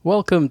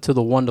Welcome to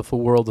the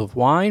wonderful world of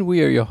wine.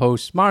 We are your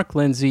hosts, Mark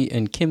Lindsay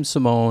and Kim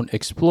Simone,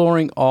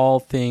 exploring all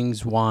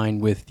things wine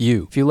with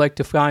you. If you'd like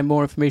to find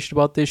more information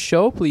about this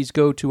show, please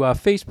go to our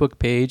Facebook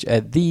page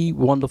at The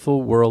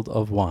Wonderful World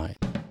of Wine.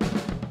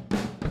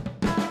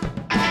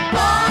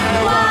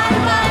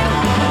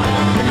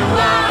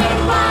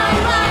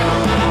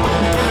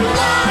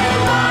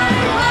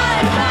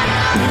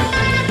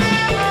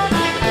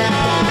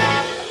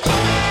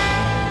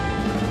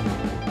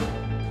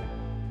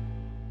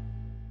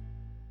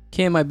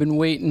 Kim, I've been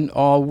waiting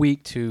all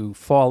week to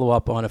follow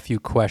up on a few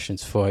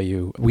questions for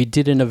you. We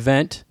did an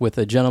event with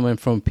a gentleman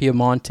from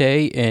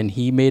Piemonte, and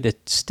he made a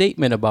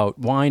statement about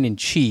wine and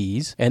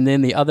cheese. And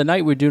then the other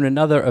night, we're doing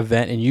another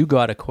event, and you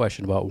got a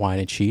question about wine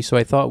and cheese. So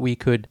I thought we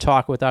could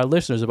talk with our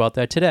listeners about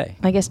that today.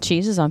 I guess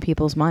cheese is on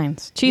people's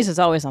minds. Cheese is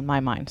always on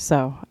my mind,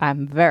 so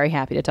I'm very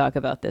happy to talk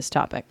about this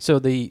topic. So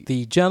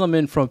the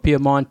gentleman from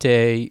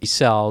Piemonte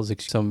sells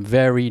some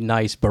very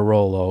nice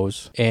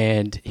Barolos,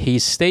 and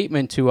his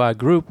statement to our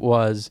group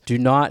was, do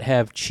not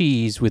have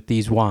cheese with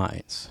these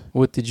wines.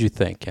 What did you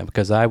think, Kim?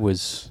 Because I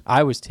was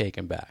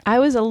taken back. I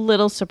was a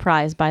little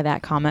surprised by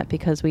that comment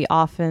because we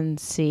often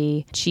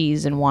see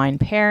cheese and wine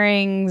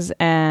pairings,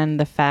 and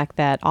the fact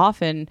that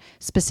often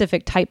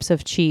specific types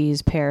of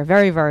cheese pair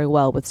very, very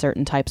well with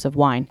certain types of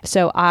wine.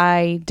 So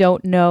I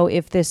don't know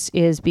if this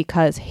is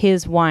because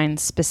his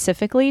wines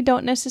specifically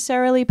don't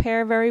necessarily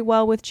pair very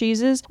well with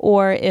cheeses,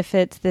 or if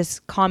it's this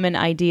common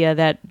idea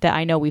that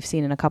I know we've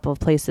seen in a couple of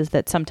places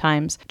that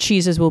sometimes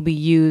cheeses will be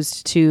used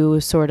to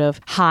sort of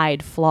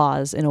hide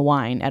flaws in a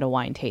wine at a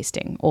wine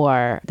tasting.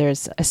 Or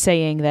there's a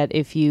saying that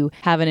if you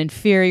have an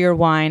inferior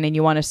wine and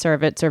you want to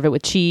serve it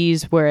with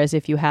cheese, whereas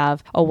if you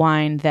have a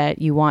wine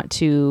that you want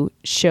to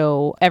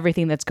show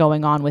everything that's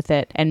going on with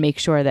it and make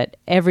sure that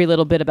every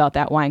little bit about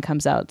that wine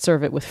comes out,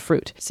 serve it with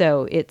fruit.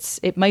 So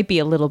it might be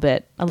a little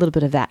bit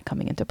of that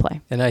coming into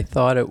play. And I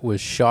thought it was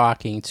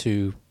shocking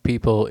to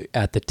people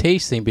at the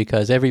tasting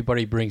because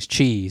everybody brings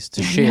cheese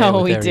to share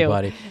with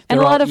everybody. Do. And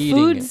a lot of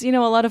foods, a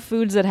lot of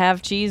foods that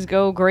have cheese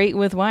go great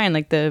with wine.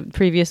 Like the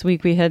previous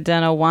week we had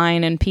done a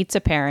wine and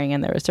pizza pairing,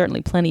 and there was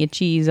certainly plenty of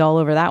cheese all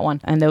over that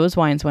one. And those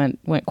wines went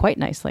quite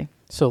nicely.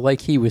 So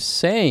like he was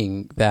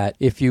saying that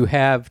if you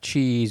have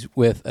cheese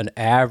with an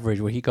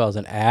average, what he calls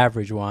an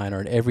average wine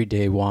or an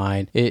everyday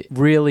wine, it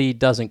really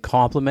doesn't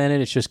complement it.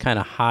 It's just kind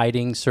of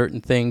hiding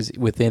certain things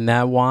within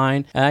that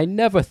wine. And I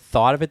never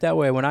thought of it that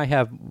way. When I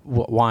have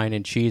wine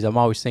and cheese, I'm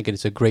always thinking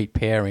it's a great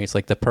pairing. It's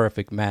like the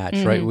perfect match,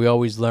 right? We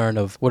always learn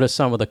of what are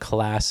some of the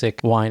classic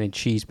wine and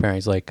cheese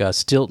pairings, like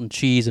Stilton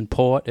cheese and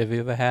port. Have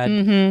you ever had?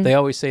 They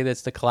always say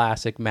that's the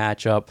classic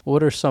matchup.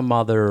 What are some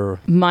other?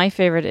 My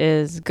favorite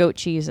is goat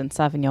cheese and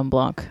Sauvignon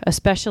Blanc.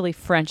 Especially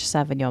French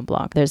Sauvignon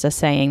Blanc. There's a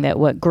saying that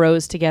what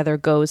grows together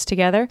goes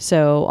together.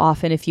 So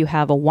often if you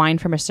have a wine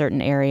from a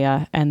certain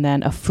area and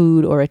then a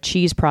food or a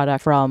cheese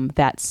product from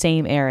that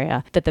same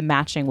area, that the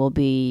matching will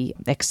be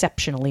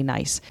exceptionally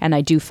nice. And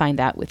I do find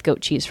that with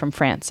goat cheese from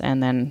France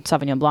and then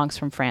Sauvignon Blancs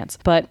from France.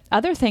 But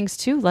other things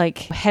too, like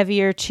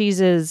heavier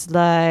cheeses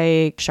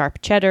like sharp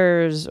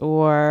cheddars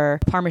or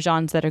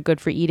Parmesans that are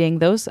good for eating,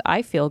 those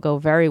I feel go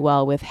very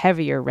well with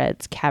heavier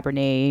reds,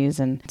 Cabernets,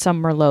 and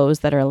some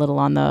Merlots that are a little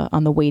on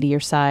the weightier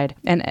side.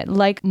 And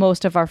like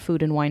most of our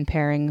food and wine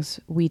pairings,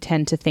 we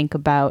tend to think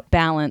about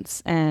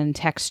balance and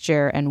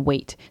texture and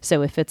weight.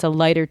 So if it's a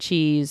lighter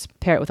cheese,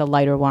 pair it with a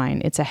lighter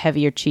wine. It's a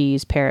heavier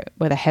cheese, pair it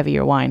with a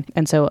heavier wine.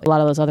 And so a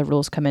lot of those other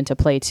rules come into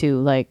play too,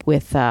 like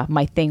with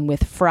my thing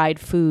with fried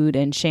food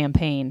and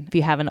champagne. If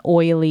you have an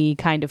oily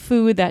kind of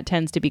food, that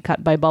tends to be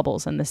cut by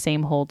bubbles, and the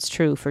same holds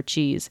true for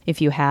cheese.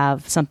 If you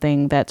have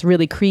something that's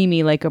really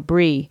creamy like a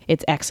brie,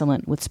 it's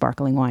excellent with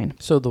sparkling wine.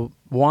 So the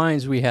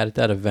wines we had at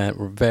that event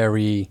were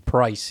very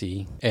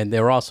pricey, and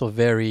they're also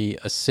very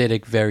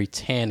acidic, very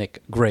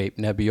tannic grape,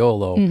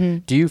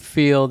 Nebbiolo. Do you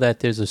feel that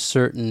there's a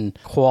certain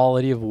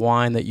quality of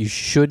wine that you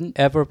shouldn't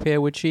ever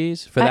pair with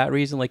cheese for that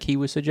reason, like he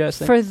was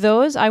suggesting? For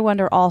those, I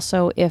wonder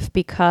also if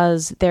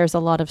because there's a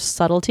lot of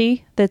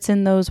subtlety that's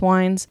in those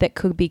wines that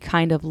could be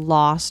kind of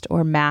lost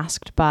or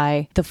masked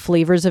by the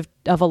flavors of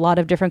a lot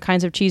of different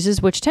kinds of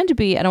cheeses, which tend to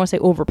be, I don't want to say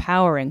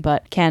overpowering,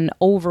 but can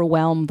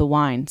overwhelm the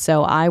wine.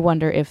 So I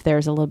wonder if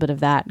there's a little bit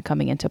of that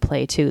coming into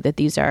play too, that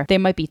they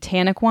might be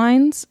tannic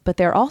wines, but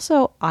they're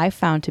also, I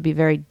found to be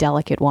very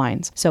delicate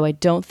wines. So I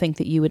don't think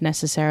that you would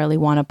necessarily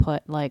want to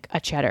put like a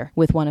cheddar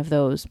with one of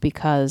those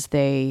because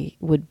they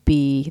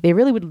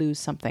really would lose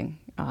something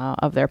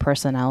of their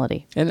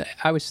personality. And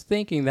I was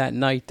thinking that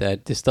night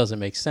that this doesn't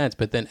make sense,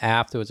 but then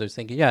afterwards I was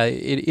thinking, yeah,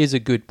 it is a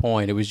good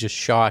point. It was just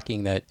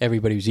shocking that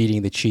everybody was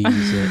eating the cheese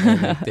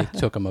and they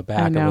took them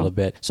aback a little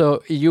bit.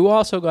 So you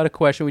also got a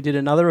question. We did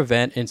another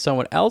event and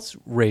someone else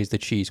raised the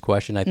cheese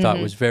question. I thought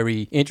was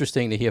very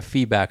interesting to hear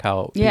feedback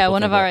how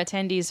one of our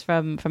attendees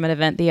from an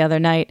event the other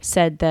night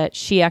said that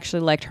she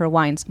actually liked her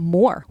wines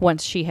more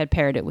once she had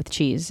paired it with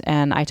cheese.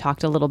 And I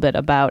talked a little bit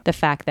about the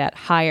fact that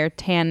higher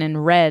tannin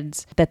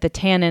reds, that the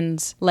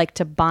tannins cheeses like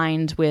to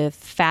bind with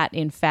fat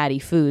in fatty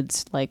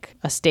foods like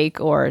a steak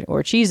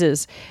or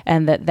cheeses,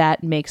 and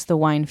that makes the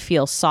wine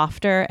feel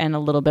softer and a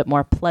little bit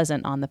more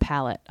pleasant on the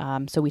palate.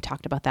 So we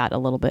talked about that a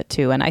little bit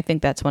too, and I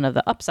think that's one of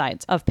the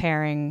upsides of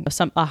pairing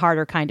a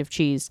harder kind of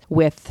cheese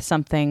with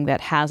something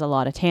that has a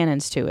lot of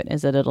tannins to it,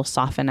 is that it'll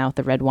soften out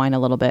the red wine a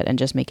little bit and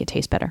just make it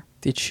taste better.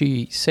 Did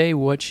she say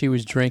what she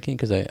was drinking?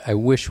 Because I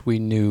wish we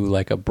knew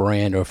like a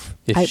brand, or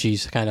if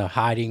she's kind of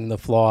hiding the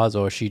flaws,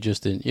 or she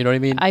just didn't, you know what I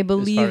mean? I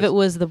believe it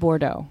was the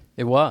Bordeaux.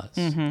 It was?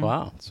 Mm-hmm.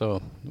 Wow.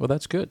 So, well,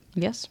 that's good.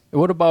 Yes.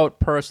 What about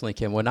personally,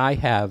 Kim? When I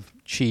have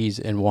cheese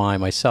and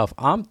wine myself,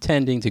 I'm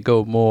tending to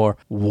go more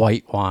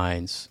white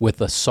wines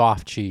with a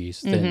soft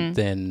cheese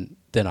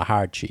than a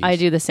hard cheese. I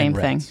do the same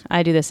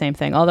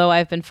thing. Although I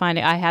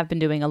have been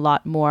doing a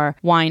lot more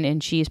wine and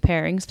cheese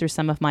pairings through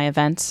some of my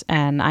events,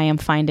 and I am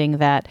finding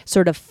that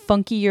sort of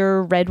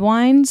funkier red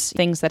wines,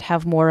 things that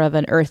have more of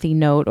an earthy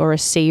note or a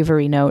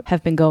savory note,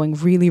 have been going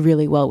really,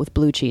 really well with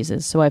blue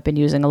cheeses. So I've been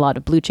using a lot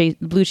of blue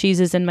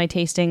cheeses in my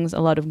tastings, a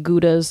lot of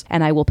Goudas,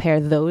 and I will pair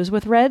those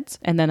with reds.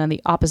 And then on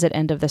the opposite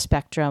end of the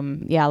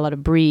spectrum, a lot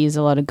of Bries,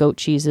 a lot of goat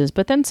cheeses,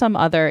 but then some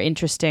other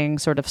interesting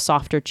sort of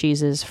softer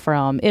cheeses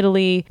from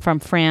Italy, from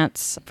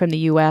France, from the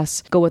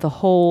US, go with a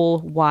whole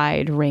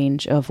wide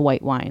range of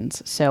white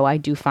wines. So I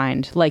do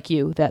find, like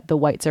you, that the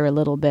whites are a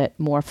little bit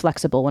more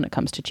flexible when it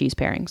comes to cheese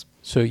pairings.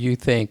 So you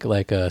think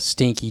like a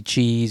stinky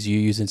cheese, you're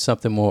using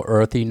something more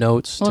earthy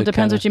notes? Well, it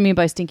depends what you mean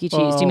by stinky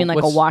cheese. Do you mean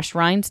like a washed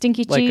rind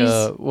stinky cheese?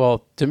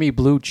 Well, to me,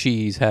 blue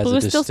cheese has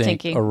a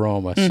distinct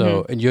aroma. Mm-hmm.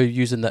 So, and you're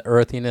using the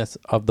earthiness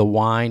of the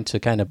wine to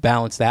kind of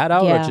balance that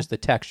out, or just the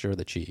texture of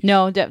the cheese?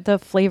 No, the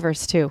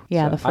flavors too.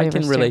 Yeah, so the flavors. I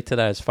can relate to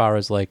that as far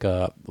as like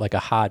a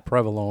hard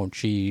provolone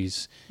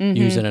cheese,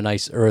 using a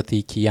nice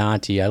earthy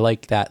Chianti. I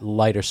like that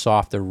lighter,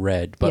 softer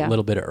red, but a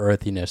little bit of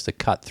earthiness to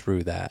cut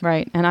through that.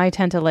 Right, and I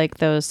tend to like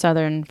those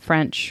southern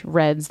French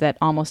reds that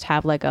almost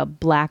have like a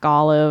black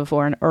olive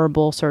or an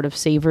herbal sort of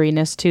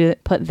savoriness to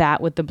it. Put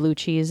that with the blue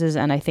cheeses,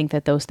 and I think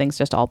that those things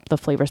just all the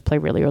flavors play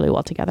really, really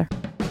well together.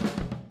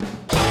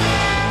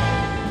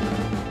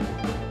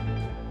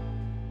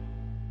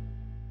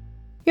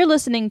 You're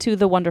listening to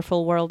The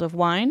Wonderful World of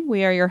Wine.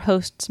 We are your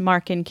hosts,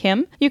 Mark and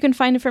Kim. You can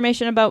find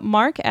information about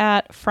Mark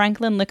at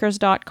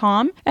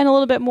franklinliquors.com and a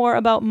little bit more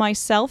about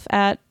myself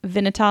at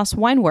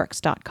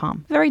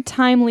vinitaswineworks.com. Very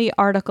timely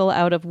article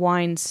out of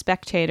Wine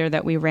Spectator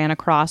that we ran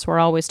across. We're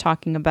always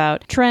talking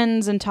about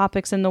trends and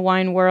topics in the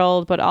wine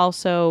world, but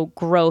also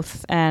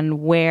growth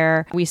and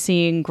where we're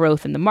seeing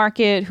growth in the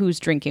market, who's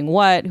drinking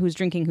what, who's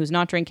drinking, who's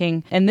not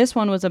drinking. And this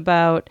one was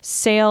about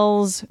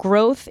sales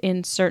growth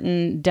in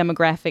certain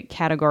demographic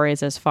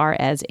categories as far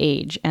as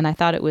age. And I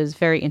thought it was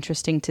very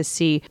interesting to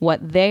see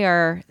what they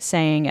are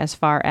saying as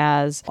far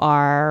as,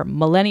 are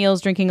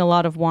millennials drinking a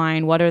lot of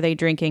wine? What are they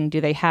drinking?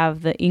 Do they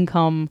have the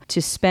income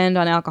to spend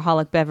on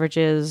alcoholic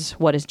beverages?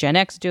 What is Gen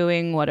X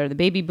doing? What are the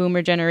baby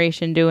boomer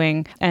generation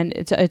doing? And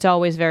it's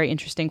always very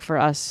interesting for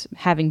us,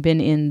 having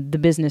been in the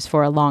business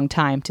for a long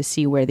time, to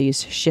see where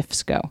these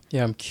shifts go.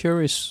 Yeah, I'm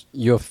curious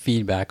your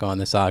feedback on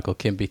this article,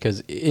 Kim, because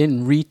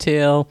in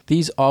retail,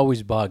 these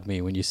always bug me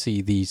when you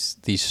see these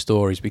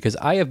stories, because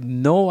I have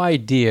no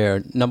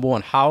idea, number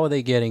one, how are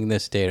they getting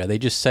this data? Are they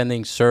just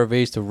sending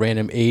surveys to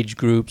random age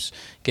groups,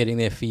 getting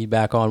their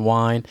feedback on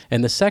wine?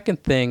 And the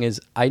second thing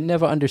is, I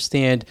never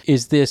understand,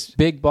 is this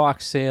big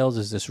box sales?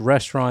 Is this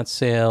restaurant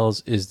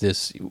sales? Is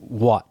this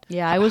what?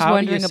 Yeah, I was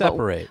wondering about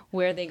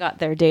where they got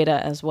their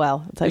data as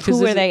well. It's like,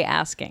 who are they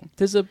asking?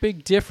 There's a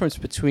big difference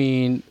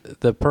between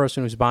the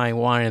person who's buying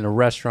wine in a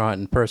restaurant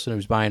and the person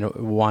who's buying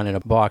wine in a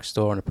box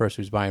store and the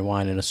person who's buying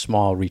wine in a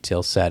small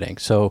retail setting.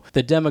 So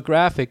the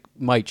demographic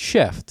might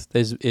shift,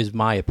 is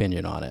my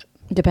opinion on it.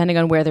 Depending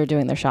on where they're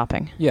doing their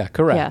shopping. Yeah,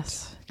 correct.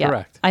 Yes. Yeah,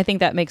 correct. I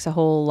think that makes a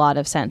whole lot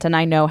of sense. And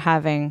I know,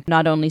 having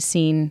not only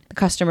seen the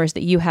customers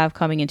that you have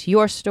coming into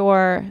your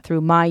store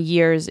through my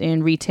years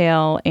in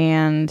retail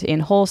and in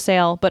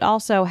wholesale, but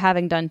also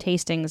having done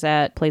tastings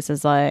at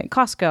places like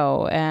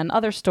Costco and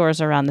other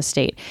stores around the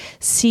state,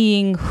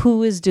 seeing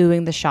who is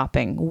doing the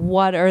shopping.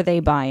 What are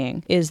they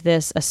buying? Is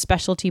this a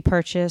specialty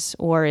purchase,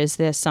 or is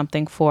this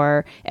something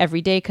for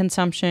everyday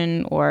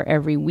consumption or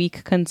every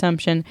week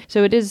consumption?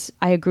 So it is,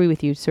 I agree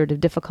with you, sort of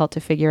difficult to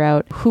figure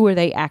out who are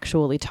they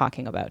actually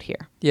talking about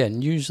here. Yeah,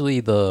 and usually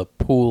the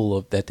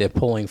pool that they're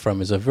pulling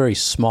from is a very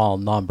small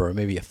number,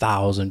 maybe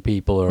 1,000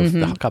 people or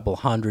a couple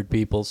hundred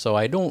people. So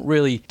I don't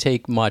really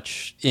take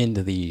much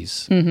into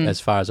these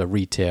as far as a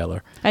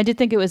retailer. I did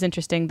think it was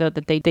interesting, though,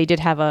 that they did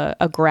have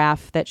a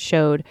graph that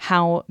showed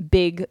how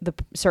big the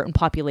certain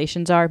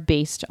populations are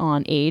based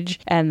on age,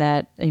 and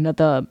that, you know,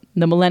 the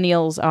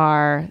millennials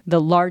are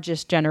the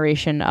largest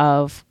generation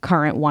of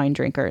current wine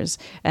drinkers,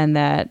 and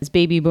that as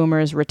baby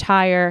boomers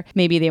retire,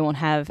 maybe they won't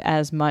have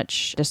as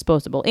much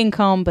disposable disposable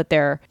income, but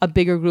they're a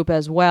bigger group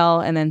as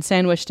well. And then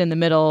sandwiched in the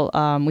middle,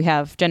 we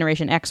have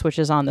Generation X, which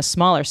is on the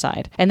smaller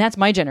side. And that's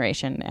my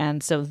generation.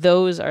 And so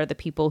those are the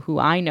people who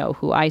I know,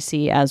 who I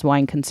see as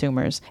wine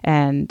consumers.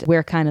 And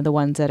we're kind of the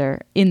ones that are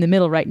in the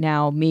middle right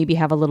now, maybe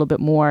have a little bit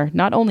more,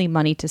 not only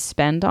money to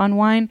spend on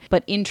wine,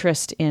 but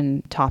interest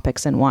in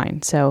topics in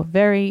wine. So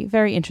very,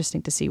 very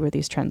interesting to see where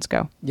these trends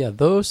go. Yeah,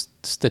 those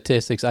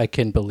statistics I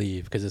can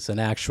believe because it's an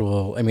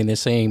actual, I mean, they're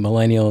saying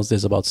millennials,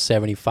 there's about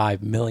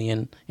 75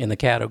 million in the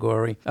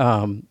category.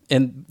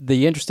 And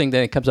the interesting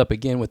thing that comes up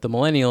again with the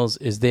millennials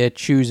is they're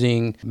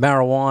choosing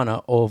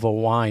marijuana over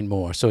wine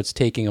more. So it's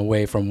taking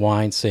away from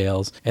wine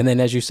sales. And then,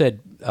 as you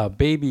said,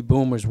 baby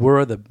boomers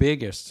were the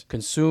biggest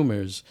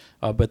consumers,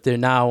 but they're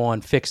now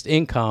on fixed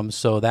income.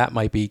 So that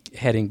might be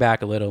heading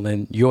back a little.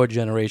 In your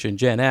generation,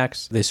 Gen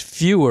X, there's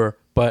fewer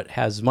but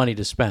has money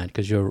to spend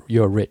because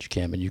you're rich,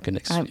 Kim, and you can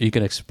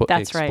explore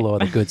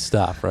the good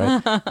stuff,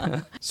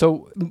 right?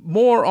 So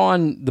more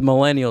on the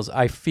millennials,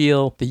 I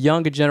feel the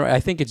younger generation,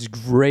 I think it's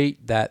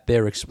great that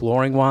they're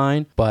exploring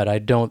wine, but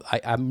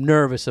I'm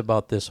nervous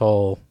about this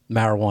whole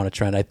marijuana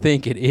trend. I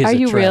think it is a trend. Are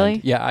you really?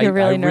 Yeah, You're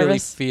really nervous? Really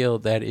feel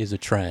that is a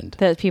trend.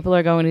 That people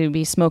are going to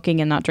be smoking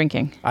and not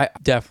drinking. I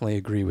definitely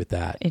agree with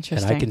that.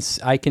 Interesting. And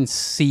I can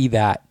see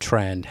that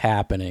trend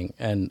happening,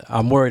 and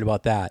I'm worried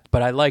about that.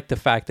 But I like the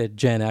fact that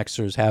Gen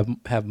Xers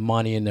have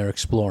money and they're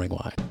exploring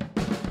wine.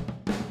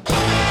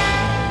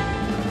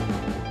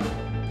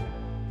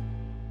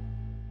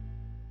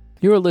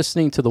 You're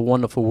listening to The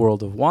Wonderful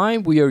World of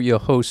Wine. We are your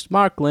hosts,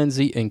 Mark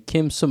Lindsay and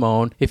Kim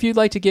Simone. If you'd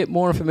like to get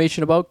more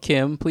information about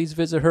Kim, please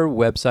visit her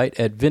website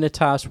at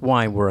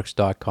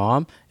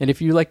vinitaswineworks.com. And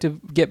if you'd like to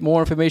get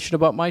more information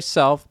about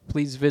myself,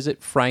 please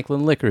visit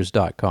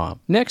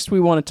franklinliquors.com. Next,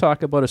 we want to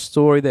talk about a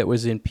story that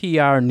was in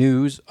PR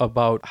News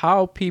about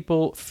how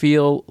people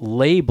feel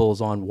labels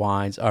on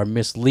wines are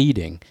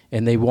misleading,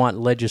 and they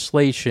want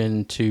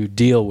legislation to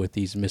deal with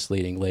these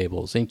misleading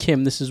labels. And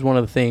Kim, this is one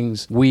of the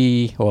things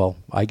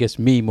I guess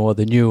me more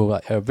than you,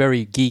 are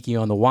very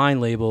geeky on the wine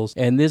labels,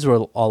 and these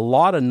were a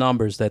lot of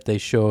numbers that they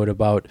showed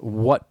about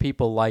what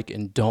people like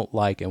and don't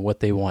like and what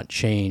they want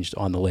changed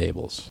on the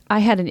labels. I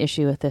had an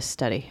issue with this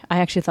study. I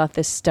actually thought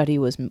this study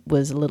was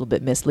a little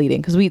bit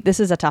misleading because this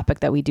is a topic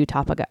that we do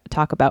talk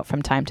about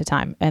from time to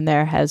time, and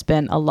there has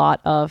been a lot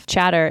of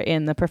chatter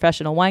in the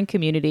professional wine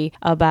community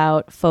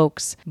about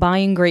folks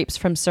buying grapes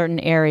from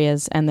certain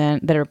areas and then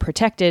that are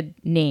protected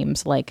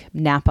names like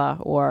Napa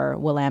or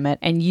Willamette,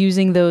 and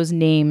using those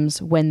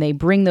names when they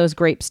bring those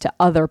grapes to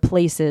other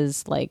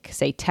places like,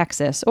 say,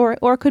 Texas or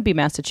it could be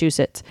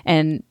Massachusetts,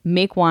 and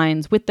make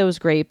wines with those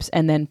grapes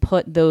and then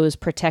put those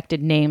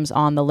protected names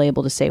on the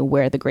label to say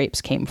where the grapes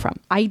came from.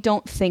 I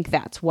don't think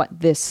that's what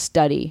this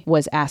study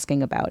was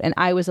asking about. And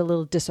I was a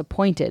little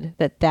disappointed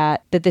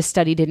that this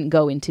study didn't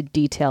go into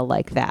detail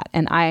like that.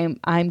 And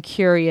I'm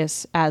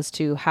curious as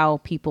to how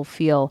people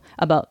feel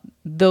about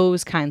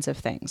those kinds of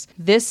things.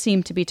 This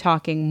seemed to be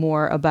talking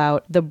more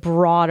about the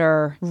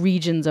broader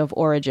regions of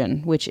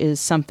origin, which is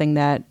something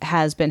that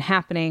has been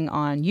happening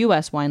on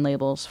U.S. wine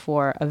labels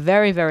for a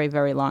very, very,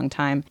 very long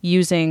time,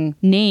 using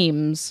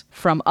names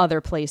from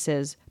other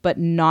places, but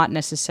not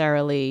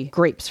necessarily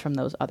grapes from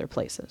those other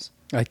places.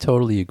 I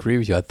totally agree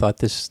with you. I thought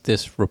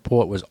this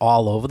report was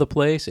all over the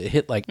place. It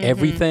hit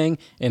everything,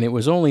 and it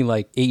was only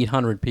like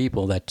 800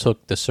 people that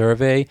took the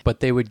survey, but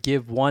they would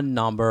give one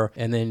number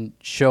and then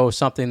show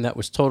something that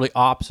was totally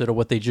opposite of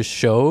what they just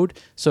showed.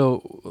 So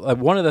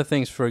one of the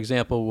things, for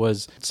example,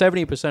 was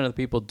 70% of the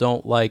people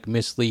don't like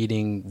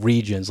misleading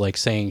regions, like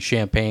saying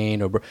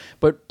Champagne,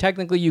 but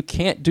technically you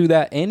can't do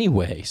that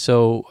anyway.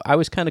 So I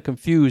was kind of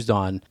confused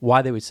on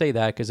why they would say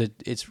that, because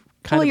it's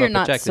kind of you're a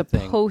not protected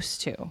thing.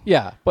 supposed to.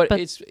 Yeah, but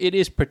it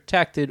is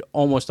protected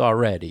almost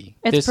already.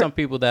 There's some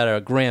people that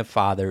are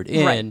grandfathered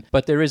in, right,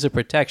 but there is a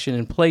protection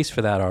in place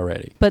for that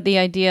already. But the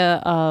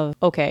idea of,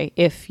 okay,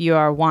 if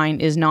your wine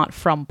is not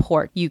from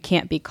port, you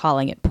can't be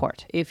calling it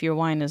port. If your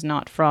wine is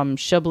not from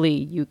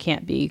Chablis, you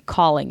can't be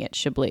calling it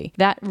Chablis.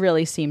 That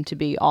really seemed to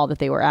be all that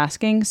they were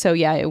asking. So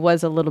yeah, it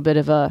was a little bit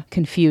of a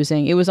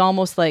confusing. It was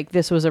almost like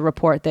this was a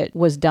report that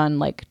was done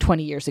like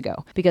 20 years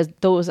ago, because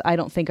those I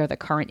don't think are the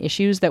current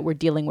issues that we're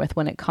dealing with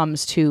when it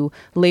comes to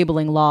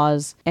labeling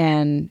laws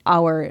and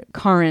our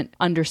current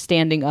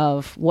understanding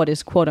of what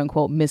is quote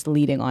unquote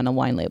misleading on a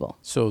wine label.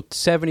 So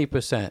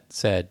 70%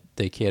 said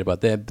they cared about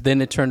that. But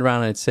then it turned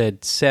around and it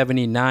said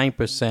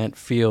 79%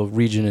 feel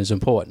region is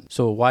important.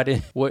 So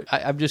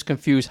I'm just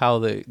confused how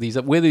these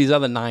other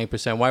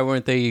 9%, why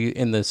weren't they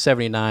in the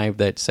 79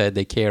 that said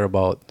they care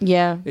about?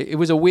 Yeah. It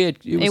was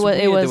weird the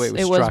way it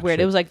was weird.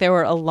 It was like there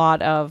were a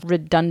lot of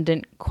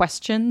redundant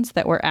questions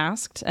that were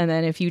asked, and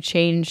then if you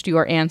changed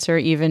your answer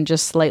even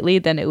just slightly,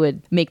 then it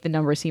would make the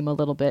number seem a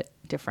little bit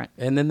different.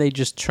 And then they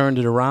just turned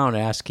it around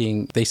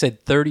asking, they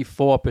said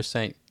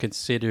 34%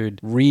 considered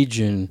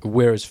region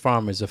where it's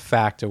from as a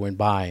factor when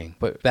buying.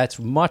 But that's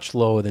much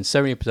lower than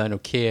 70% who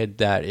cared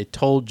that it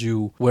told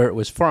you where it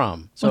was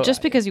from. So Well,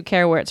 just because you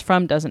care where it's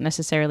from doesn't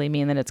necessarily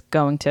mean that it's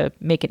going to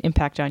make an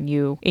impact on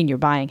you in your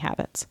buying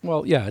habits.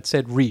 Well, yeah, it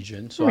said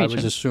region, so Region.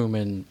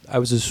 I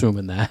was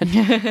assuming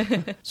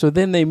that. So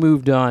then they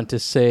moved on to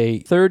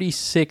say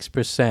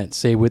 36%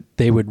 say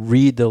they would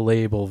read the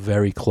label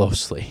very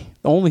closely.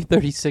 Only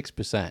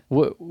 36%.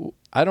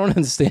 I don't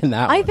understand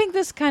that I one. think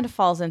this kind of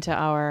falls into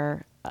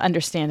our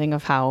understanding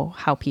of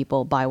how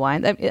people buy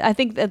wine. I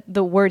think that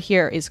the word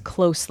here is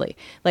closely.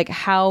 Like,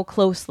 how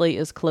closely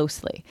is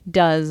closely?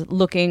 Does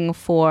looking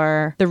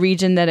for the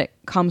region that it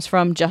comes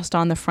from just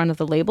on the front of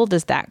the label,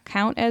 does that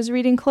count as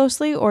reading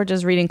closely? Or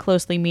does reading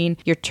closely mean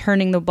you're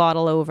turning the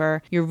bottle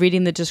over, you're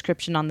reading the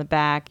description on the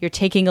back, you're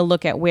taking a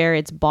look at where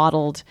it's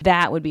bottled?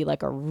 That would be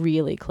like a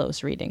really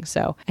close reading.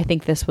 So I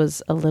think this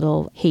was a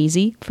little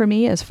hazy for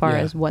me as far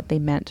as what they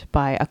meant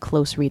by a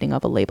close reading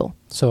of a label.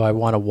 So I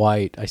want a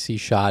white, I see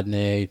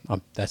Chardonnay,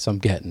 that's I'm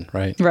getting,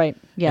 right? Right.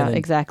 Yeah, And then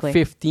exactly.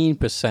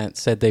 15%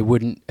 said they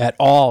wouldn't at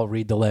all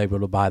read the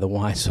label to buy the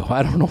wine. So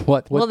I don't know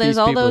what Well, there's these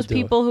all people those do.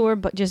 people who are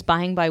just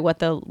buying by what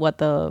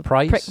the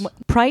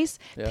Price?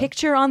 Yeah.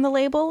 Picture on the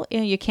label.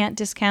 You can't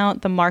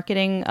discount the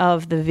marketing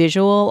of the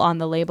visual on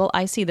the label.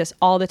 I see this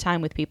all the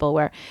time with people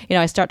where,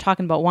 I start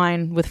talking about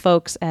wine with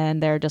folks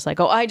and they're just like,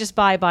 "Oh, I just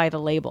buy by the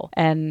label."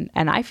 And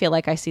I feel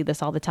like I see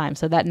this all the time.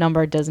 So that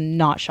number does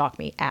not shock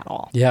me at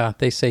all. Yeah,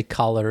 they say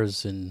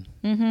colors and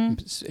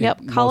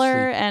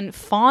Color and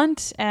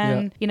font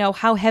and,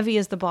 how heavy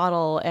is the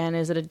bottle, and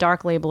is it a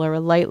dark label or a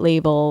light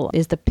label?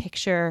 Is the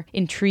picture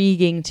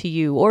intriguing to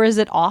you, or is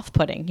it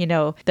off-putting?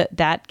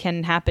 That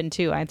can happen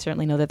too. I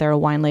certainly know that there are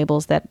wine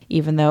labels that,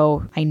 even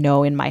though I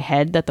know in my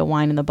head that the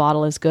wine in the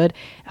bottle is good,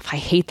 if I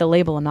hate the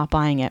label, I'm not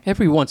buying it.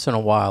 Every once in a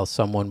while,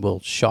 someone will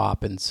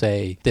shop and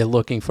say they're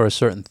looking for a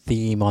certain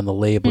theme on the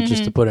label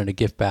just to put in a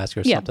gift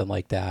basket or something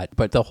like that.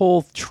 But the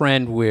whole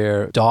trend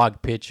where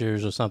dog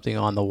pictures or something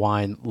on the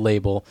wine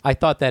label, I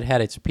thought that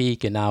had its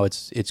peak, and now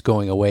it's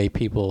going away.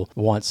 People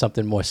want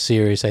something more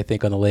serious, I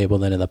think, on the label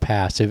than in the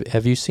past.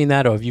 Have you seen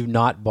that, or have you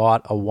not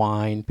bought a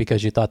wine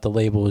because you thought the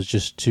label was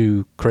just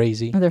too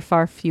crazy? There are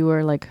far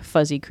fewer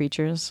fuzzy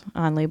creatures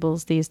on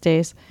labels these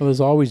days. Well,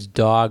 there's always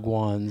dog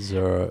ones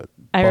or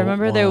I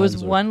remember there was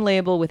ones or- one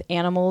label with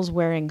animals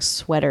wearing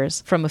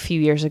sweaters from a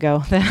few years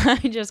ago that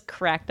I just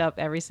cracked up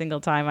every single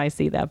time I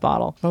see that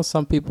bottle. Well,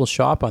 some people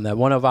shop on that.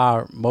 One of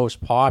our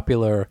most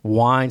popular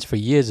wines for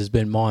years has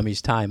been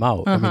Mommy's Time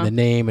Out. I mean, the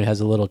name, it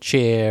has a little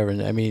chair,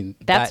 and I mean...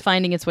 That's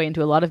finding its way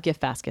into a lot of gift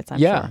baskets, I'm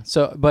sure. Yeah,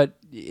 so, but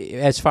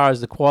as far as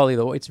the quality,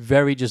 though, it's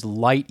very just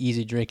light,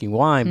 easy drinking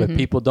wine, but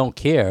people don't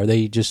care.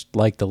 They just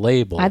like the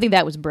label. I think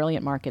that was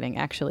brilliant marketing,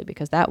 actually,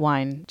 because that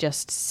wine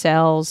just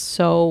sells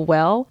so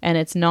well, and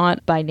it's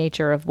not by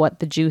nature of what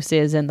the juice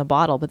is in the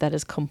bottle, but that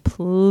is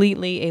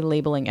completely a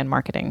labeling and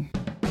marketing.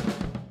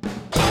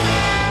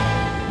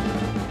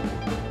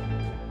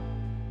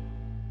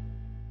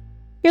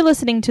 You're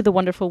listening to The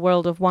Wonderful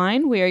World of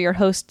Wine. We are your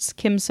hosts,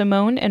 Kim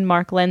Simone and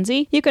Mark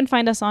Lindsay. You can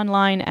find us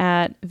online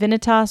at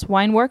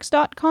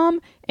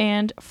vinitaswineworks.com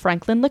and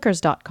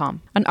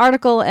franklinliquors.com. An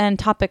article and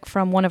topic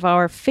from one of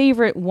our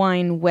favorite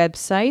wine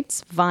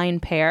websites,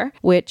 VinePair,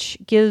 which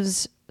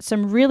gives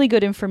some really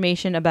good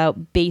information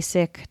about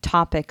basic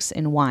topics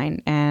in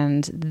wine.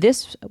 And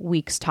this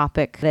week's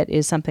topic, that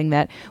is something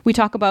that we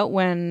talk about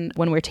when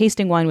we're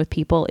tasting wine with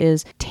people,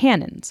 is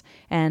tannins.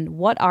 And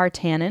what are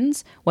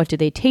tannins? What do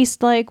they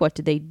taste like? What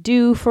do they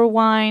do for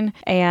wine?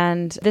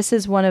 And this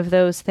is one of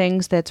those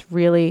things that's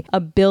really a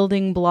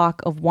building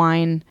block of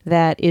wine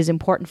that is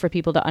important for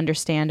people to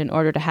understand in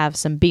order to have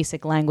some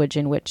basic language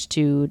in which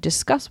to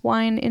discuss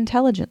wine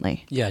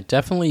intelligently. Yeah,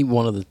 definitely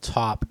one of the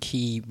top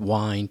key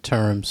wine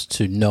terms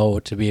to know,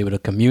 to be able to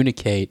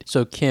communicate.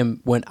 So,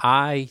 Kim, when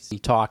I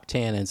talk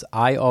tannins,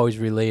 I always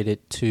relate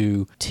it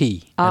to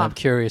tea. And I'm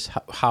curious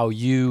how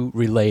you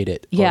relate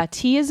it. Yeah,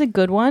 tea is a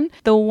good one.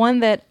 The one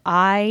that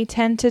I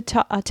tend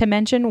to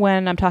mention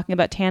when I'm talking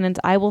about tannins,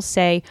 I will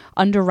say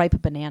underripe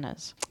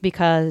bananas,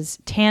 because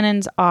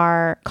tannins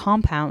are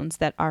compounds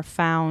that are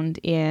found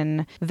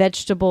in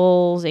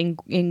vegetables, in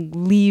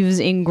leaves,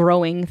 in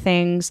growing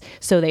things.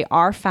 So they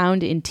are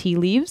found in tea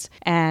leaves.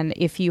 And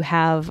if you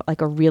have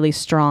like a really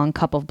strong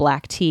cup of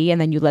black tea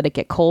and then you let it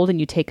get cold and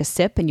you take a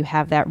sip and you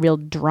have that real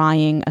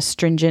drying,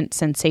 astringent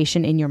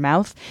sensation in your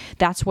mouth,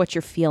 that's what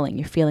you're feeling.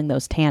 You're feeling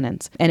those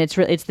tannins. And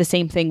it's the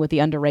same thing with the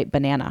underripe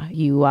banana.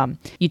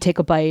 You take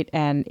a bite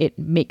and it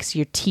makes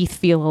your teeth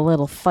feel a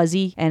little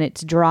fuzzy, and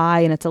it's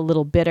dry and it's a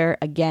little bitter.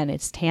 Again,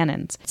 it's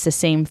tannins. It's the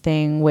same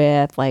thing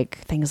with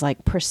things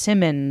like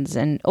persimmons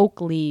and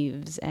oak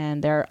leaves,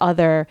 and there are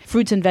other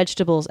fruits and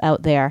vegetables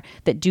out there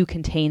that do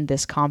contain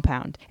this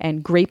compound.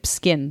 And grape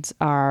skins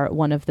are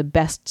one of the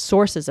best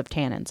sources of tannins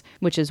tannins,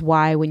 which is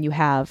why when you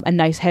have a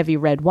nice heavy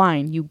red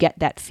wine, you get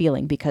that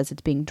feeling because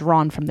it's being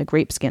drawn from the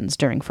grape skins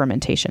during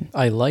fermentation.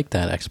 I like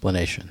that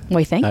explanation.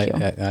 Why, thank you.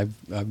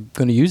 I'm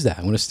going to use that.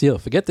 I'm going to steal.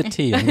 Forget the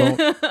tea.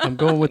 I'm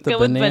going with the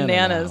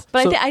bananas.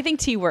 But So, I think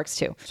tea works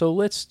too. so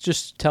let's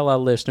just tell our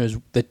listeners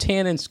the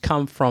tannins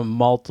come from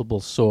multiple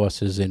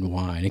sources in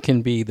wine. It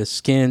can be the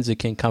skins. It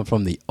can come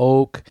from the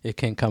oak. It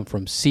can come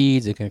from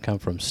seeds. It can come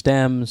from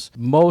stems.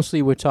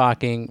 Mostly we're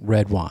talking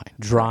red wine.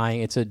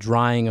 Drying. It's a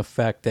drying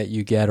effect that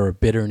you get, or a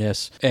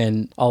bitterness.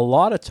 And a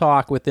lot of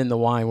talk within the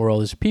wine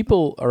world is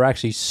people are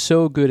actually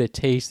so good at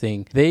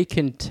tasting, they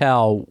can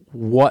tell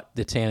what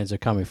the tannins are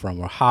coming from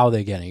or how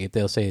they're getting it.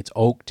 They'll say it's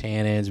oak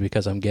tannins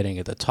because I'm getting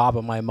it at the top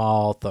of my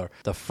mouth or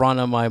the front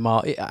of my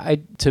mouth.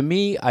 To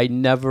me, I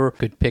never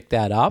could pick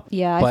that up.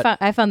 Yeah,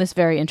 I found this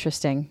very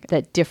interesting,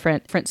 that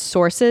different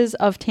sources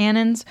of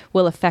tannins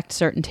will affect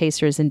certain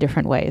tasters in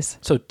different ways.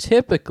 So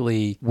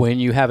typically, when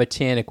you have a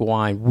tannic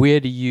wine, where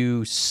do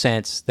you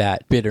sense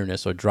that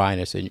bitterness or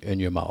dryness in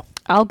your mouth?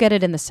 I'll get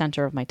it in the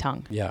center of my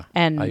tongue. Yeah,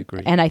 and I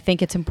agree. And I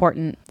think it's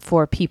important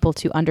for people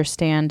to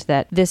understand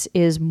that this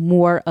is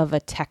more of a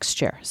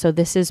texture. So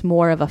this is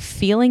more of a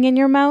feeling in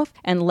your mouth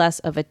and less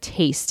of a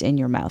taste in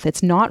your mouth.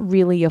 It's not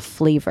really a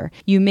flavor.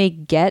 You may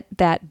get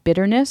that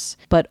bitterness,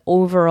 but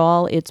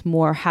overall it's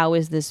more, how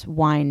is this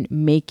wine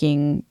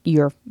making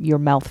your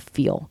mouth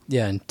feel?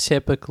 Yeah, and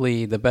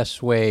typically the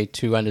best way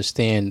to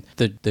understand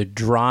the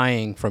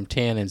drying from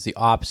tannins, the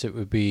opposite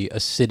would be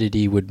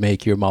acidity would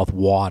make your mouth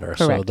water.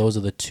 Correct. So those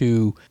are the two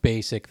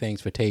basic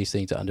things for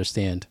tasting to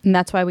understand. And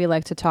that's why we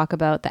like to talk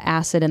about the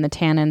acid and the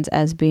tannins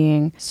as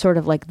being sort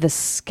of like the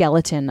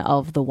skeleton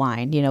of the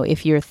wine. You know,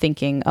 if you're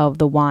thinking of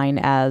the wine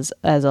as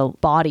a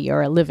body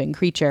or a living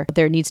creature,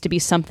 there needs to be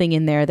something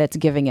in there that's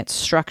giving it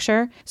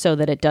structure so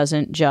that it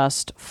doesn't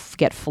just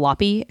get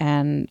floppy.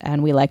 And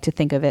we like to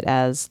think of it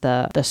as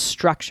the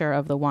structure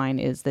of the wine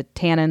is the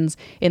tannins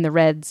in the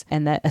reds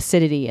and the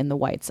acidity in the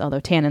whites,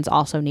 although tannins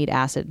also need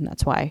acid, and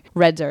that's why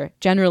reds are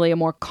generally a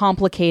more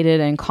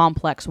complicated and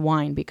complex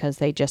wine, because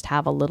they just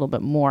have a little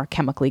bit more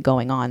chemically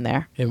going on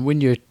there. And when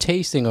you're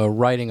tasting or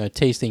writing a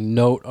tasting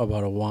note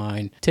about a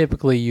wine,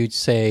 typically you'd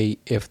say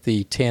if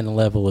the tannin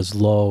level is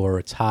low or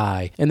it's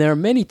high. And there are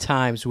many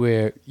times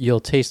where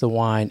you'll taste the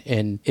wine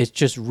and it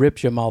just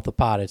rips your mouth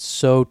apart. It's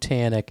so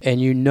tannic,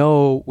 and you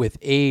know with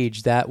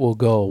age that will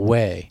go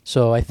away.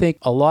 So I think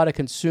a lot of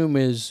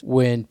consumers,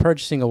 when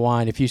purchasing a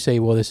wine, if you say,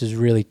 well, this is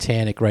really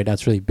tannic right now,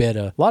 it's really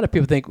bitter, a lot of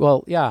people think,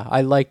 well, yeah,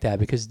 I like that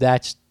because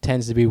that's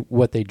tends to be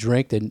what they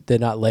drink. They're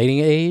not letting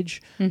it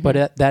age,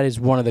 but that is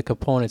one of the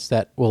components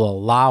that will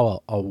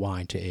allow a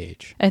wine to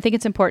age. I think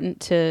it's important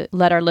to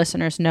let our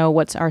listeners know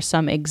what are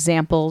some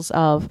examples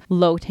of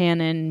low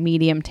tannin,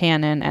 medium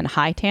tannin, and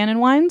high tannin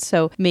wines.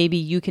 So maybe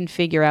you can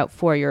figure out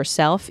for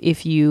yourself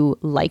if you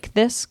like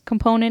this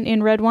component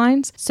in red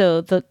wines. So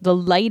the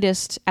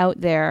lightest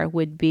out there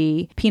would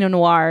be Pinot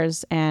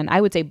Noirs, and I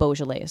would say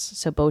Beaujolais.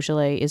 So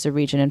Beaujolais is a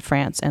region in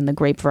France, and the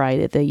grape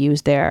variety that they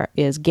use there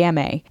is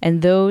Gamay.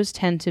 And those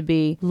tend to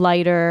be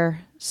lighter,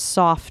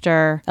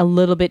 softer, a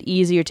little bit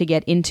easier to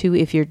get into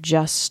if you're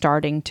just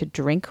starting to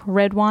drink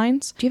red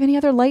wines. Do you have any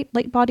other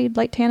light-bodied,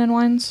 light tannin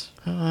wines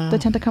that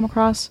tend to come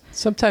across?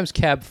 Sometimes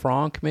Cab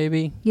Franc,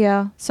 maybe.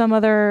 Yeah, some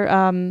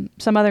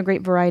other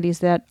grape varieties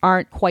that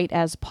aren't quite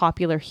as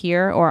popular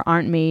here or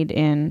aren't made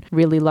in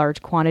really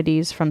large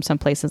quantities from some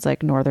places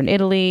like northern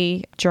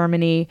Italy,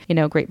 Germany. You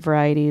know, grape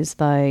varieties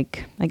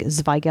like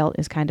Zweigelt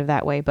is kind of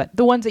that way, but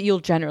the ones that you'll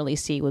generally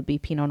see would be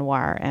Pinot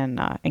Noir and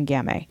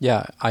Gamay.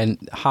 Yeah,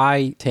 and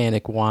high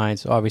tannic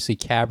wines, obviously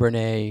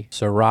Cabernet,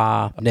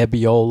 Syrah,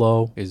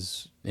 Nebbiolo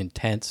is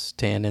intense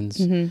tannins.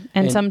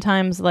 And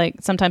sometimes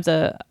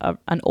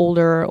an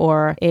older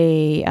or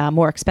a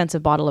more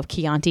expensive bottle of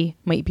Chianti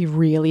might be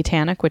really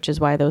tannic, which is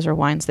why those are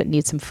wines that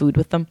need some food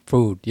with them.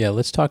 Food. Yeah,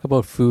 let's talk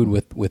about food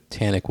with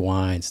tannic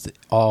wines.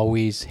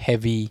 Always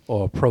heavy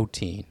or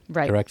protein.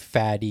 Right. Correct?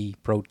 Fatty,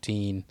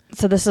 protein.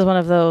 So this is one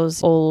of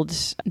those old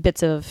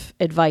bits of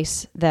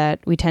advice that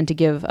we tend to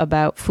give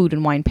about food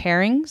and wine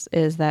pairings,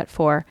 is that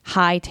for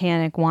high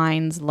tannic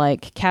wines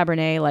like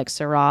Cabernet, like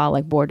Syrah,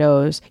 like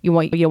Bordeaux, you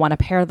want to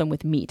pair them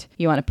with meat.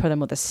 You want to put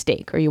them with a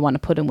steak, or you want to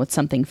put them with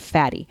something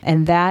fatty.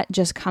 And that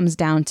just comes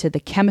down to the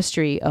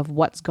chemistry of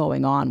what's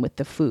going on with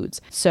the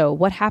foods. So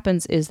what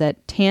happens is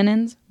that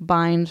tannins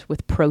bind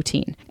with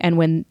protein. And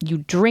when you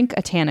drink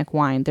a tannic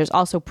wine, there's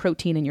also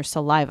protein in your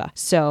saliva.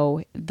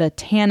 So the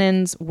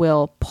tannins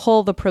will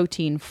pull the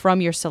protein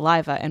from your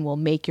saliva and will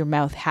make your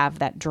mouth have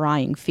that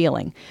drying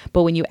feeling.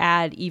 But when you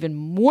add even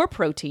more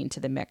protein to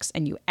the mix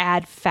and you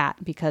add fat,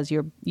 because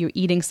you're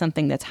eating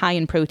something that's high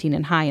in protein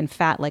and high in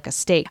fat like a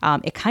steak,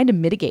 it kind of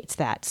mitigates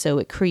that. So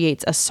it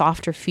creates a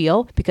softer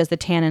feel because the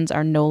tannins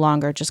are no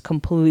longer just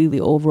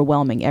completely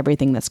overwhelming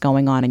everything that's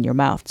going on in your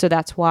mouth. So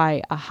that's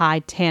why a high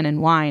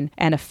tannin wine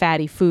and a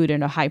fatty food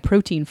and a high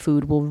protein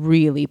food will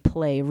really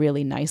play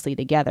really nicely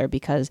together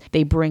because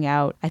they bring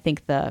out, I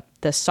think, the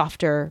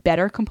softer,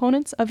 better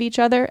components of each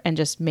other and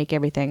just make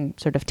everything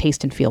sort of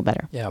taste and feel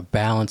better. Yeah,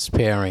 balanced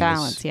pairing.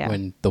 Balance, yeah.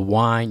 When the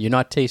wine, you're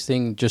not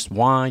tasting just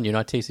wine, you're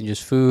not tasting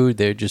just food,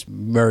 they're just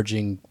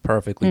merging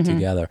perfectly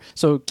together.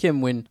 So,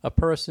 Kim, when a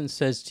person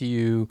says to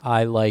you,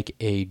 I like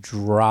a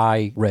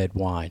dry red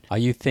wine, are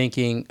you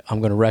thinking, I'm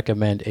going to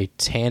recommend a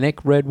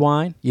tannic red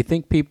wine? You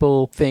think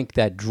people think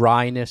that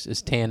dryness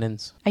is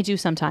tannins? I do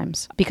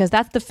sometimes because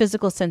that's the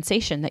physical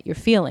sensation that you're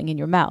feeling in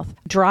your mouth.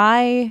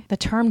 Dry, the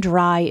term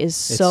dry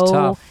is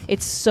tough.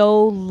 It's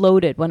so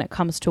loaded when it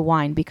comes to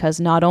wine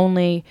because not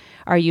only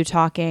are you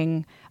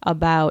talking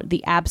about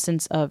the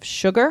absence of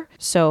sugar.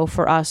 So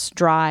for us,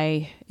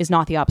 dry is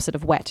not the opposite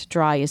of wet.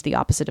 Dry is the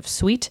opposite of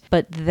sweet.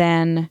 But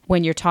then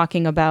when you're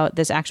talking about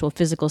this actual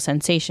physical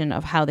sensation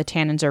of how the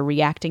tannins are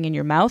reacting in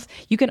your mouth,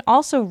 you can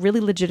also really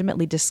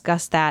legitimately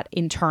discuss that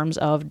in terms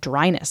of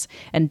dryness.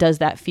 And does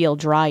that feel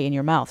dry in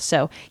your mouth?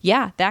 So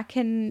yeah, I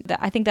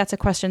think that's a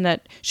question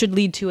that should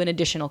lead to an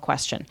additional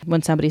question.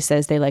 When somebody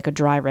says they like a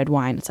dry red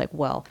wine, it's like,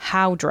 well,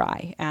 how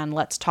dry? And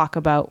let's talk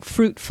about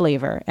fruit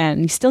flavor.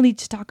 And you still need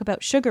to talk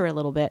about sugar a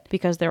little bit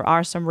because there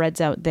are some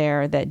reds out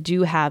there that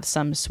do have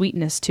some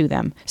sweetness to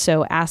them.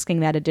 So asking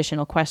that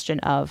additional question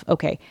of,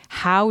 okay,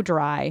 how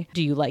dry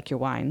do you like your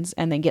wines?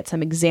 And then get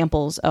some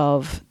examples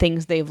of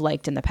things they've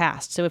liked in the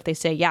past. So if they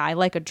say, yeah, I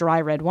like a dry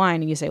red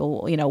wine, and you say,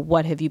 well,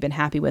 what have you been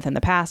happy with in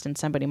the past? And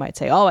somebody might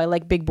say, oh, I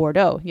like Big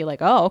Bordeaux. You're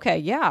like, oh, okay,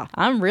 yeah,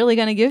 I'm really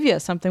going to give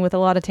you something with a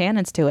lot of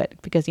tannins to it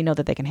because you know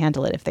that they can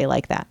handle it if they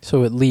like that.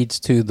 So it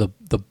leads to the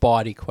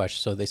body question.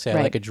 So they say,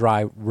 I like a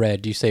dry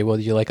red. Do you say, well,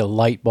 you like a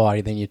light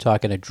body, then you're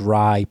talking a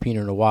dry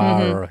Pinot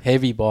Noir, or a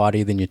heavy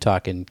body, then you're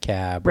talking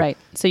Cab. Right.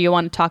 So you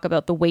want to talk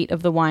about the weight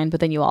of the wine, but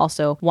then you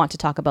also want to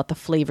talk about the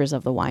flavors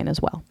of the wine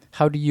as well.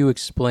 How do you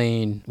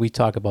explain, we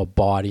talk about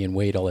body and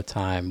weight all the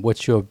time.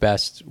 What's your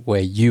best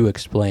way you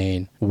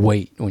explain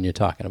weight when you're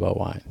talking about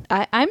wine?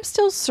 I'm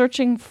still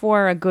searching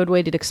for a good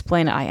way to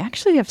explain it. I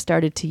actually have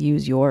started to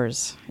use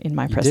yours in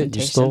my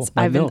presentations.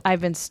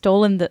 I've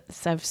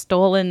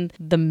stolen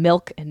the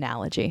milk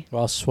analogy.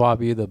 Well, I'll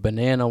swab you the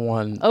banana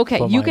one.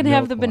 Okay, you can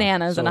have the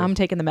bananas and I'm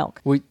taking the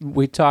milk.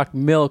 We talked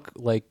milk,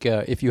 like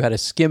if you had a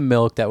skim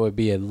milk, that would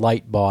be a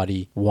light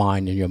body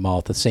wine in your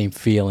mouth, the same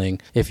feeling.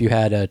 If you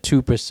had a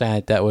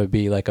 2%, that would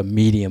be like a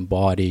medium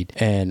bodied,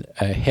 and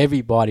a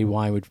heavy body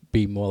wine would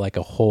be more like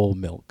a whole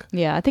milk.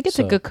 Yeah, I think it's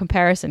a good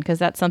comparison because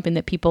that's something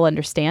that people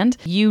understand.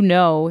 You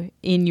know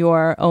in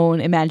your own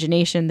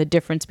imagination the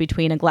difference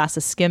between a glass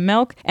of skim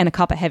milk and a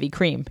cup of heavy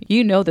cream.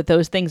 You know that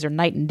those things are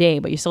night and day,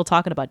 but you're still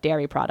talking about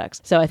dairy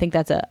products. So I think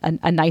that's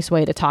a nice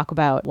way to talk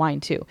about wine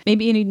too.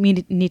 Maybe you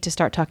need to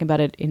start talking about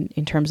it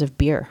in terms of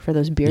beer for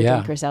those beer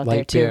drinkers out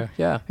there too. Beer.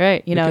 Yeah,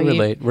 right.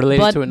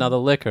 Relate to another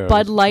liquor.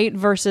 Bud Light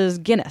versus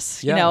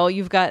Guinness. Yeah.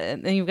 You've got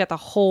the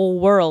whole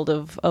world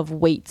of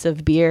weights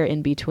of beer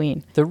in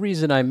between. The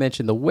reason I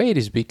mentioned the weight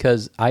is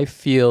because I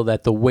feel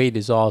that the weight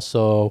is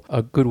also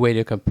a good way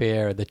to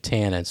compare the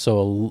tannin.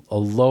 So a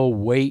low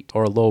weight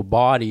or a low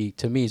body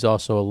to me is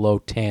also a low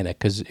tannin,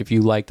 because if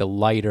you like a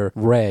lighter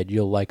red,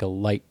 you'll like a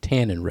light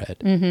tannin red.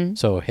 Mm-hmm.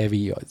 So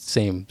heavy,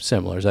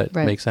 similar. Does that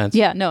make sense?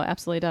 Yeah, no,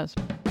 absolutely does.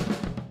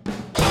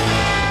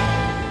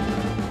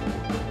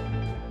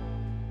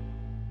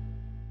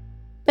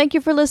 Thank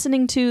you for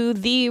listening to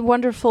The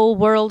Wonderful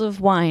World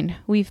of Wine.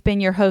 We've been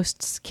your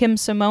hosts, Kim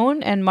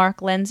Simone and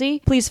Mark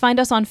Lindsay. Please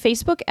find us on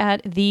Facebook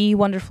at The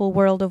Wonderful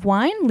World of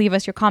Wine. Leave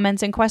us your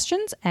comments and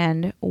questions,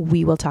 and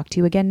we will talk to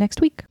you again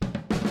next week.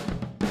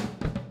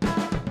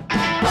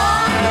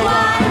 Wine,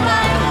 wine,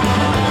 wine.